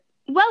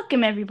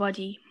Welcome,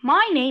 everybody.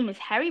 My name is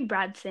Harry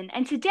Bradson,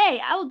 and today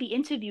I will be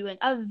interviewing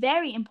a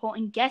very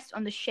important guest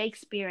on the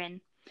Shakespearean.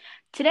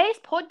 Today's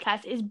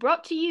podcast is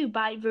brought to you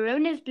by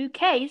Verona's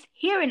Bouquets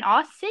here in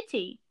our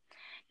city.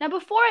 Now,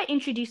 before I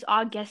introduce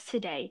our guest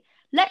today,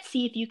 let's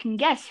see if you can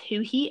guess who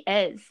he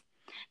is.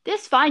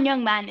 This fine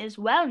young man is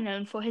well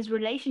known for his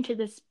relation to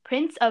the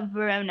Prince of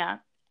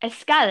Verona.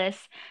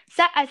 Escalus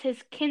sat as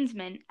his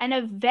kinsman and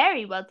a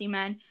very wealthy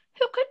man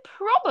who could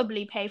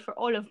probably pay for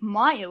all of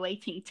my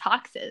awaiting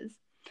taxes.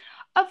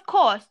 Of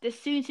course, the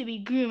soon-to-be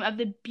groom of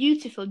the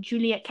beautiful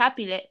Juliet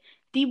Capulet,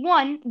 the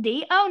one,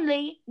 the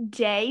only,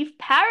 Dave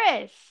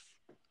Paris.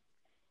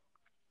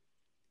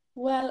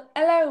 Well,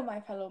 hello, my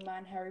fellow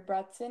man, Harry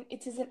Bradson.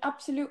 It is an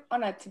absolute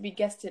honor to be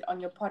guested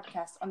on your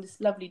podcast on this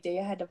lovely day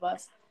ahead of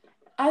us.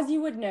 As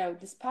you would know,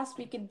 this past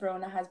week in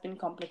Verona has been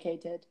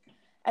complicated.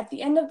 At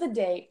the end of the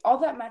day, all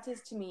that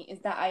matters to me is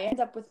that I end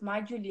up with my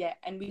Juliet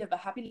and we live a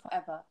happy life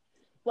forever.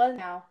 Well,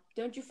 now,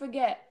 don't you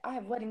forget, I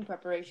have wedding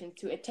preparations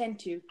to attend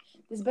to.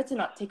 This better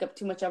not take up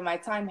too much of my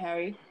time,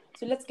 Harry.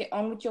 So let's get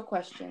on with your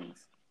questions.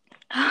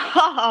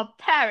 Ah,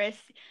 Paris,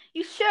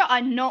 you sure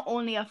are not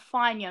only a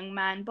fine young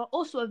man, but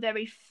also a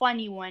very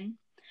funny one.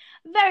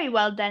 Very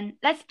well then,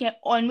 let's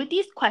get on with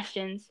these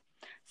questions.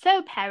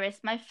 So, Paris,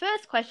 my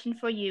first question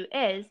for you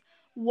is,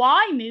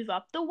 why move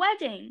up the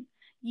wedding?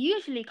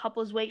 Usually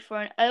couples wait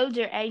for an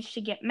older age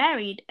to get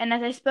married, and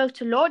as I spoke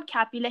to Lord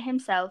Capulet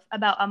himself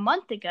about a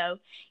month ago,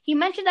 he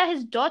mentioned that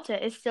his daughter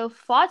is still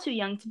far too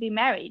young to be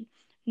married,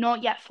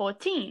 not yet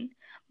 14.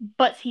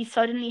 But he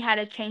suddenly had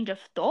a change of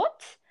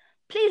thought?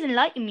 Please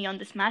enlighten me on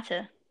this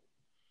matter.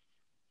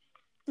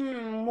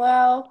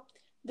 Well,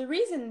 the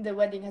reason the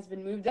wedding has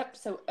been moved up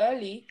so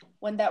early,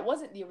 when that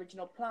wasn't the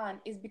original plan,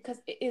 is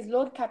because it is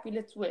Lord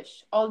Capulet's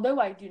wish, although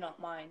I do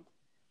not mind.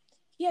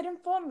 He had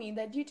informed me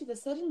that due to the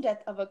sudden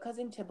death of her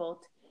cousin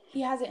Tybalt, he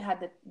hasn't had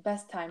the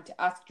best time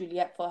to ask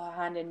Juliet for her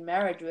hand in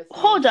marriage with me.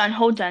 Hold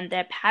on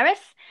there,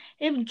 Paris.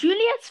 If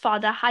Juliet's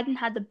father hadn't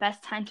had the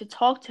best time to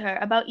talk to her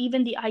about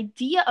even the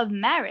idea of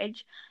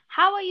marriage,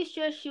 how are you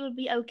sure she would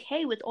be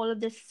okay with all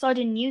of this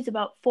sudden news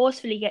about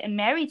forcefully getting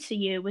married to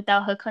you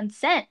without her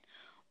consent?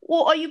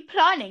 Or are you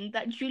planning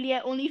that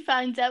Juliet only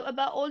finds out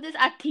about all this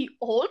at the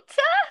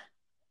altar?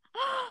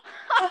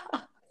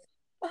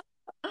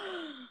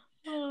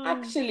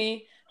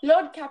 Actually,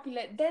 Lord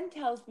Capulet then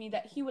tells me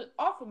that he will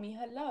offer me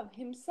her love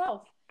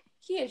himself.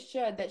 He is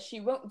sure that she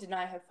won't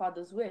deny her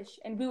father's wish,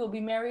 and we will be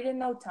married in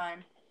no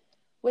time.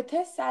 With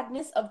her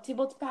sadness of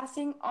Tybalt's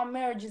passing, our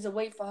marriage is a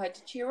way for her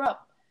to cheer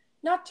up.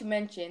 Not to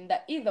mention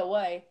that either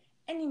way,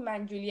 any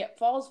man Juliet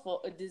falls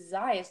for or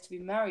desires to be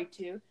married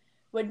to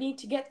would need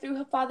to get through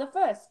her father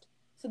first.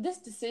 So this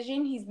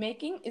decision he's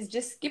making is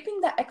just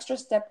skipping that extra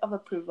step of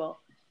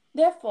approval.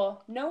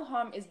 Therefore, no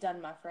harm is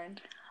done, my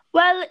friend.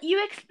 Well,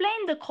 you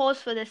explained the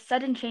cause for this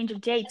sudden change of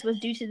dates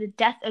was due to the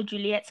death of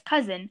Juliet's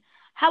cousin.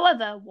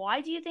 However, why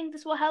do you think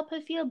this will help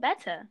her feel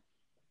better?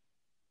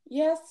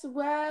 Yes,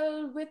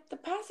 well, with the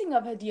passing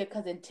of her dear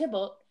cousin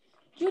Tybalt,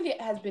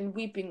 Juliet has been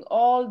weeping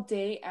all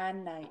day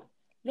and night.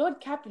 Lord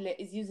Capulet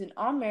is using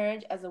our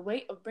marriage as a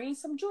way of bringing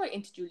some joy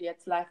into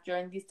Juliet's life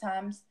during these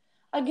times.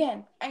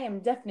 Again, I am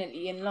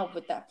definitely in love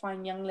with that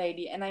fine young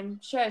lady, and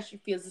I'm sure she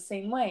feels the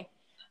same way.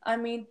 I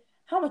mean,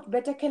 how much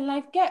better can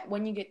life get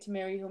when you get to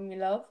marry whom you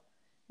love?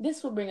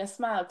 This will bring a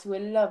smile to a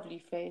lovely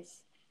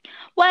face.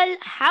 Well,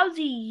 how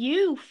do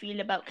you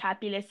feel about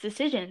Capulet's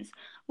decisions?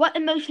 What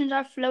emotions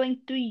are flowing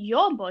through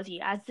your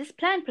body as this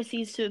plan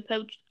proceeds to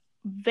approach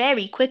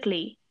very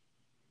quickly?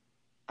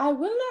 I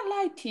will not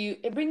lie to you,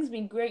 it brings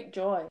me great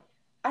joy.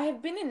 I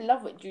have been in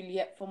love with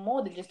Juliet for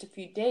more than just a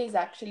few days,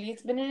 actually.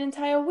 It's been an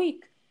entire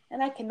week,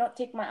 and I cannot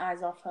take my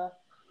eyes off her.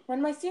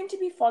 When my soon to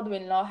be father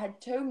in law had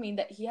told me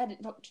that he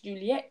hadn't talked to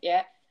Juliet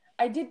yet,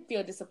 I did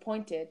feel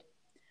disappointed.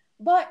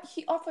 But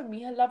he offered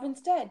me her love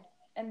instead,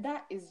 and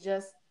that is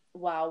just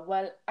wow.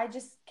 Well, I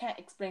just can't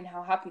explain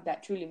how happy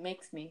that truly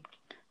makes me.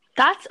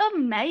 That's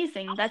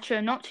amazing that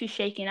you're not too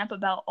shaken up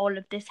about all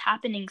of this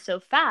happening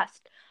so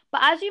fast. But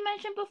as you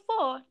mentioned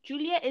before,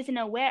 Juliet isn't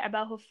aware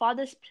about her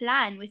father's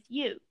plan with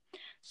you.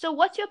 So,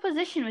 what's your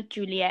position with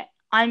Juliet?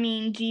 I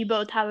mean, do you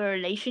both have a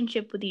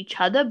relationship with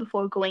each other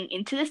before going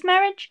into this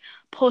marriage?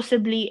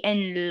 Possibly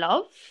in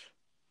love?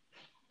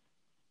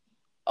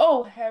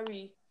 Oh,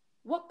 Harry,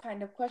 what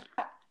kind of question?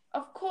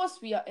 Of course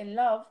we are in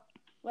love.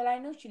 Well, I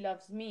know she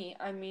loves me.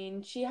 I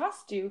mean, she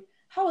has to.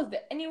 How is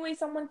there any way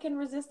someone can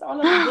resist all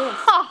of this?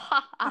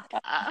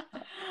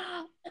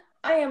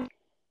 I am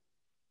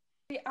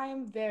I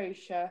am very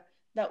sure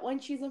that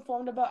when she's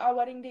informed about our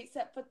wedding date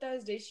set for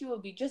Thursday, she will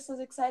be just as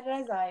excited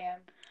as I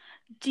am.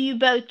 Do you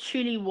both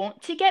truly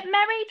want to get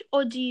married,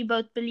 or do you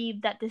both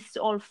believe that this is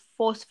all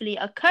forcefully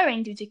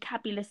occurring due to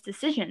Capulet's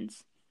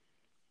decisions?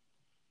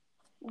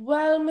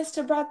 Well,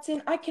 Mr.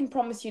 Bradson, I can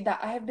promise you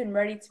that I have been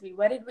ready to be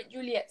wedded with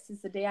Juliet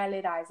since the day I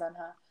laid eyes on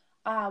her.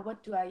 Ah,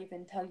 what do I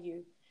even tell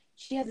you?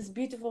 She has this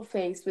beautiful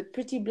face with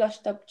pretty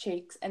blushed up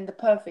cheeks and the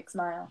perfect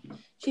smile.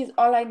 She is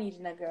all I need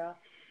in a girl.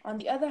 On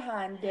the other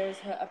hand, there is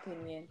her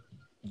opinion.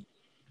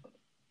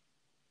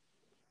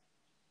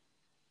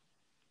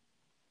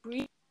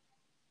 Breathe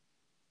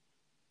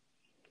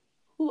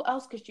who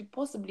else could she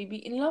possibly be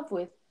in love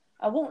with?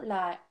 I won't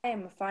lie, I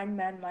am a fine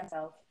man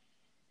myself.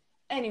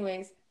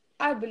 Anyways,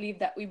 I believe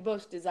that we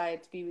both desire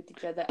to be with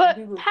each other and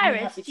we But will be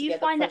Paris, happy do you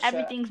together find for that sure.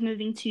 everything's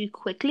moving too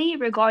quickly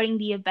regarding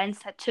the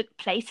events that took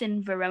place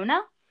in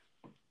Verona?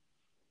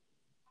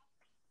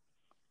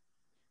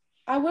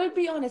 I will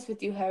be honest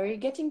with you, Harry.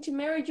 Getting to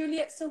marry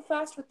Juliet so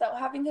fast without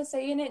having her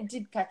say in it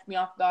did catch me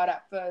off guard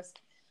at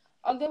first.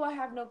 Although I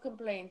have no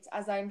complaints,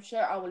 as I am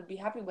sure I will be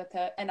happy with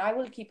her and I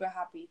will keep her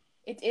happy.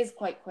 It is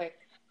quite quick.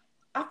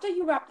 After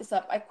you wrap this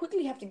up, I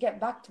quickly have to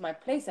get back to my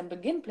place and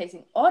begin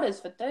placing orders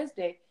for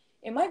Thursday.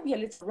 It might be a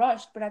little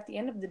rushed, but at the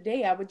end of the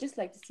day, I would just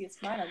like to see a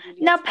smile on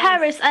Now, Juliet's face.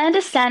 Paris, I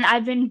understand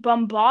I've been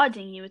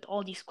bombarding you with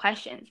all these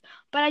questions,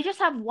 but I just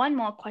have one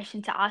more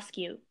question to ask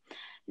you.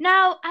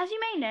 Now, as you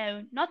may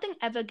know, nothing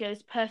ever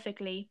goes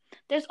perfectly.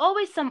 There's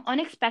always some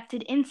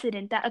unexpected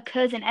incident that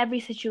occurs in every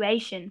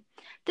situation.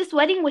 This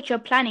wedding which you're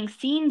planning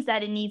seems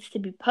that it needs to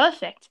be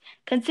perfect,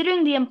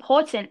 considering the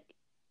importance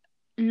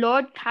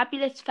Lord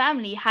Capulet's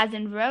family has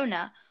in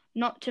Verona,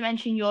 not to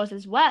mention yours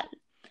as well.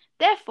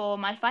 Therefore,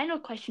 my final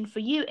question for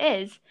you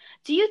is,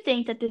 do you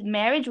think that this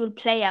marriage will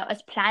play out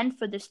as planned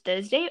for this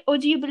Thursday, or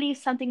do you believe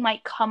something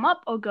might come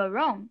up or go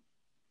wrong?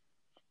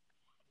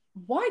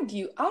 Why do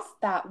you ask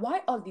that?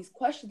 Why all these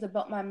questions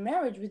about my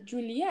marriage with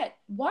Juliet?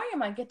 Why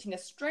am I getting a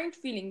strange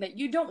feeling that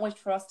you don't wish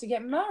for us to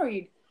get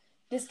married?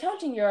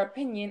 Discounting your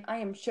opinion, I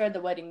am sure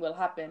the wedding will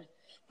happen.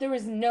 There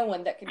is no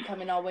one that can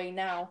come in our way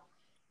now.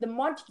 The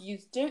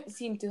Montagues don't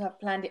seem to have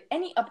planned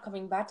any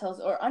upcoming battles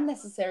or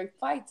unnecessary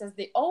fights as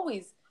they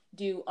always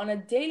do on a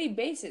daily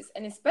basis,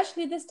 and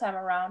especially this time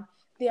around,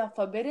 they are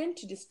forbidden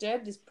to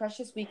disturb this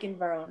precious week in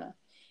Verona.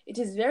 It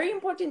is very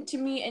important to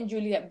me and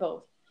Juliet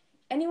both.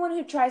 Anyone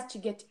who tries to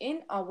get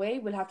in our way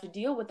will have to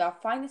deal with our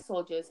finest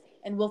soldiers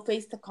and will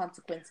face the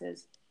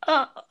consequences.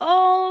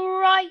 All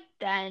right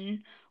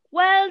then.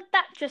 Well,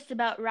 that just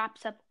about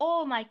wraps up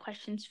all my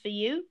questions for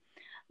you.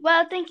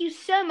 Well, thank you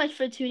so much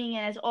for tuning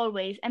in as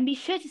always, and be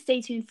sure to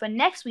stay tuned for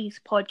next week's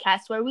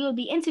podcast where we will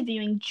be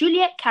interviewing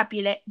Juliet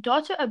Capulet,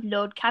 daughter of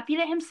Lord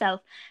Capulet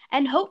himself,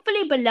 and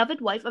hopefully beloved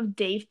wife of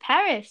Dave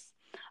Paris.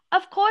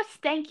 Of course,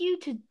 thank you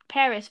to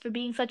Paris for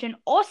being such an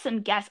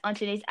awesome guest on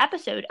today's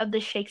episode of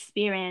The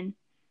Shakespearean.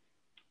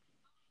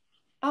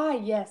 Ah,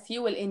 yes,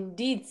 you will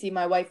indeed see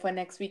my wife for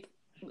next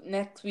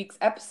week's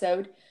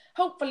episode.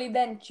 Hopefully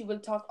then she will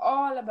talk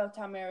all about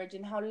our marriage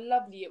and how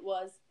lovely it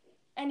was.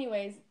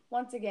 Anyways,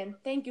 once again,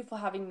 thank you for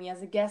having me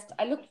as a guest.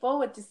 I look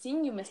forward to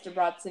seeing you, Mr.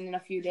 Bradson, in a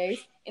few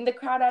days in the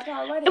crowd at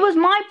our wedding. It was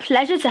my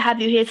pleasure to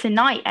have you here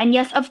tonight, and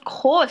yes, of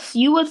course,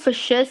 you will for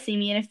sure see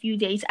me in a few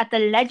days at the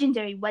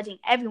legendary wedding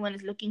everyone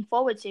is looking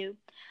forward to.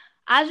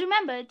 As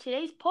remember,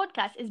 today's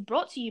podcast is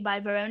brought to you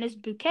by Verona's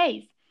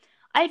Bouquets.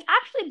 I've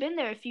actually been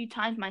there a few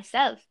times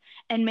myself,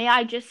 and may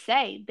I just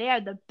say, they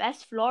are the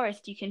best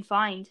florist you can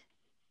find.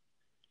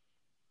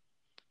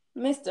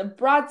 Mr.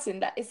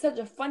 Bradson, that is such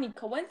a funny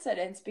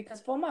coincidence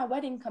because for my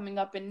wedding coming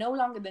up in no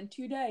longer than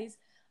 2 days,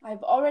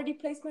 I've already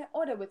placed my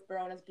order with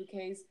Verona's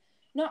Bouquets.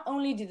 Not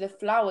only do the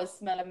flowers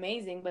smell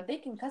amazing, but they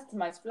can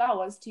customize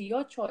flowers to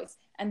your choice,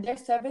 and their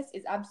service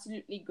is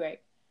absolutely great.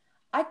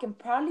 I can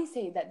proudly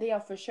say that they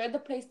are for sure the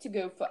place to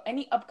go for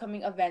any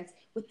upcoming events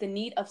with the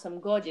need of some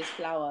gorgeous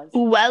flowers.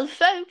 Well,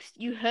 folks,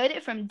 you heard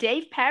it from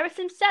Dave Paris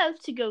himself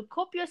to go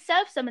cup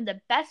yourself some of the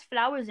best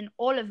flowers in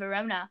all of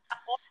Verona.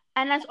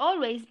 And as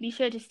always, be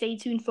sure to stay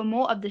tuned for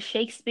more of the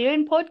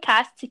Shakespearean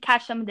podcast to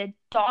catch some of the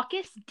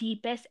darkest,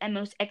 deepest, and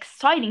most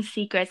exciting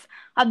secrets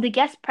of the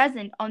guests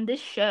present on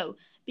this show,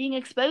 being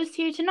exposed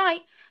here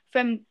tonight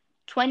from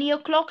 20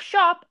 o'clock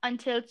sharp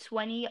until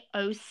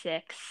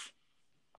 20:06.